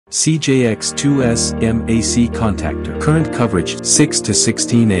CJX2s M AC Contactor. Current coverage 6 to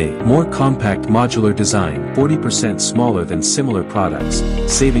 16A. More compact modular design, 40% smaller than similar products,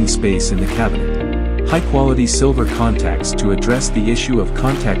 saving space in the cabinet. High-quality silver contacts to address the issue of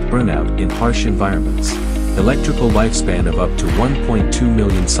contact burnout in harsh environments. Electrical lifespan of up to 1.2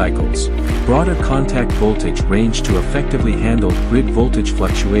 million cycles. Broader contact voltage range to effectively handle grid voltage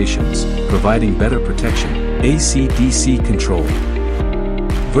fluctuations, providing better protection. AC-DC control.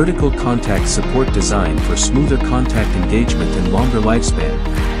 Vertical contact support design for smoother contact engagement and longer lifespan.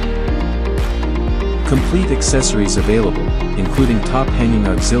 Complete accessories available, including top-hanging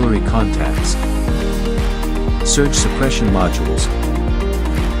auxiliary contacts, surge suppression modules,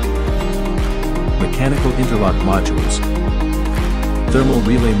 mechanical interlock modules, thermal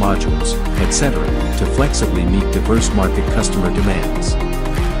relay modules, etc., to flexibly meet diverse market customer demands.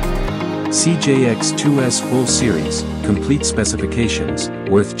 CJX2s Full Series, complete specifications,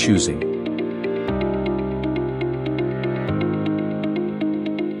 worth choosing.